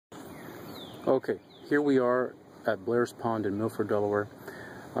Okay, here we are at Blair's Pond in Milford, Delaware.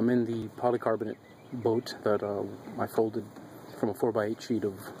 I'm in the polycarbonate boat that I folded from a 4x8 sheet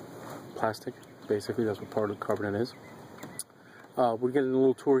of plastic. Basically, that's what polycarbonate is. We're getting a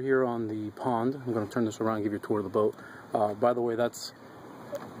little tour here on the pond. I'm going to turn this around and give you a tour of the boat. By the way,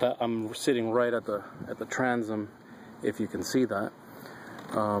 I'm sitting right at the transom, if you can see that.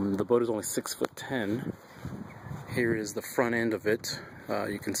 The boat is only 6'10". Here is the front end of it.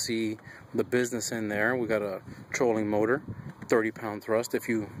 You can see the business in there. We got a trolling motor, 30-pound thrust. If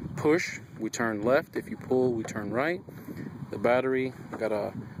you push, we turn left. If you pull, we turn right. The battery, got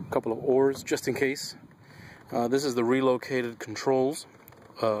a couple of oars just in case. This is the relocated controls,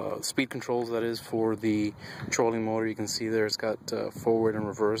 speed controls, that is, for the trolling motor. You can see there it's got forward and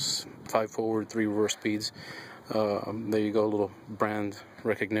reverse, 5 forward, 3 reverse speeds. There you go, a little brand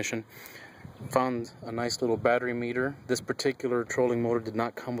recognition. Found a nice little battery meter. This particular trolling motor did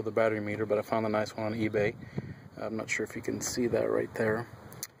not come with a battery meter, but I found a nice one on eBay. I'm not sure if you can see that right there.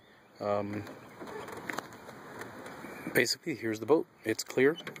 Basically, here's the boat. It's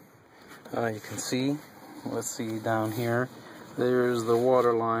clear. You can see, let's see down here, there's the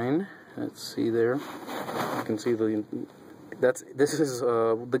water line. Let's see there. You can see this is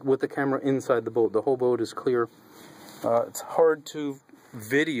with the camera inside the boat. The whole boat is clear. It's hard to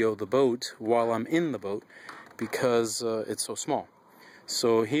video the boat while I'm in the boat because it's so small.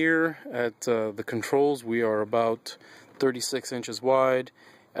 So here at the controls, we are about 36 inches wide.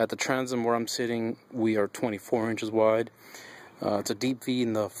 At the transom where I'm sitting, we are 24 inches wide. It's a deep V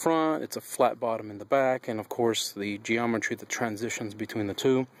in the front, it's a flat bottom in the back, and of course the geometry that transitions between the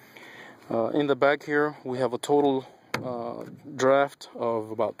two. In the back here, we have a total draft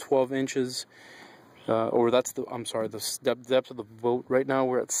of about 12 inches. The depth of the boat. Right now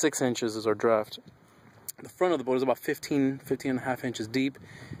we're at 6 inches is our draft. The front of the boat is about 15 and a half inches deep,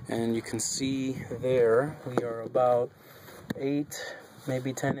 and you can see there we are about 8,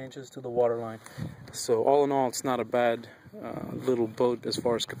 maybe 10 inches to the water line. So all in all, it's not a bad little boat as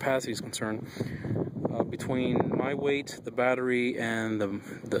far as capacity is concerned. Between my weight, the battery, and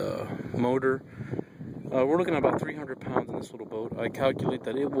the motor, we're looking at about 300 pounds in this little boat. I calculate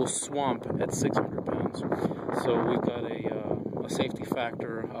that it will swamp at 600 pounds. So we've got a safety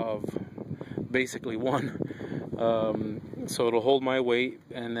factor of basically 1. So it'll hold my weight,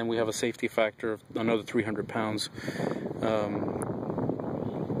 and then we have a safety factor of another 300 pounds.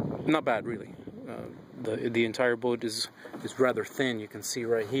 Not bad, really. The entire boat is rather thin. You can see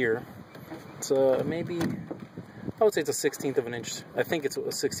right here. It's maybe, I would say it's a 1/16 of an inch. I think it's a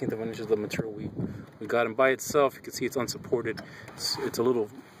 1/16 of an inch is the material we got, and by itself you can see it's unsupported. It's a little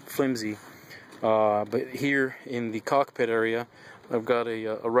flimsy. But here in the cockpit area, I've got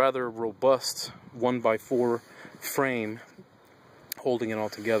a rather robust 1x4 frame holding it all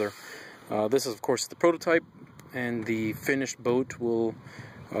together. This is of course the prototype, and the finished boat will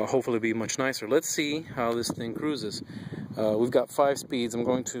hopefully be much nicer. Let's see how this thing cruises. We've got 5 speeds. I'm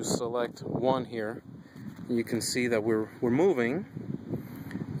going to select 1 here. You can see that we're moving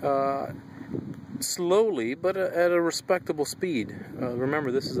slowly, but at a respectable speed.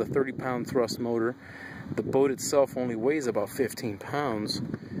 Remember, this is a 30-pound thrust motor. The boat itself only weighs about 15 pounds,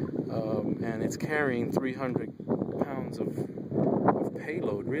 and it's carrying 300 pounds of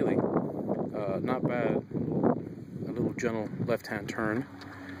payload, really. Not bad. A little gentle left-hand turn.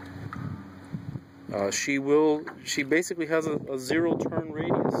 She basically has a 0 turn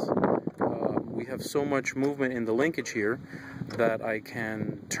radius. We have so much movement in the linkage here that I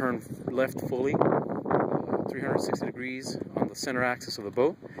can turn left fully, 360 degrees on the center axis of the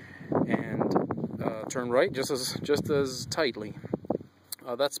boat, and turn right just as tightly.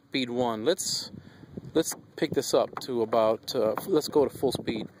 That's speed 1. Let's pick this up to about, let's go to full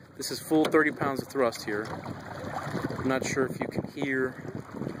speed. This is full 30 pounds of thrust here. I'm not sure if you can hear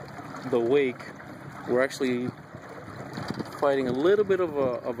the wake. We're actually fighting a little bit of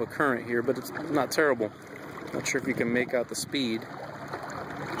a current here, but it's not terrible. Not sure if you can make out the speed.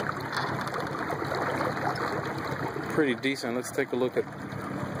 Pretty decent. Let's take a look at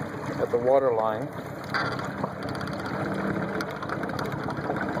the water line.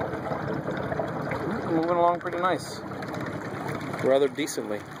 Moving along pretty nice. Rather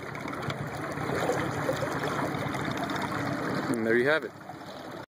decently. And there you have it.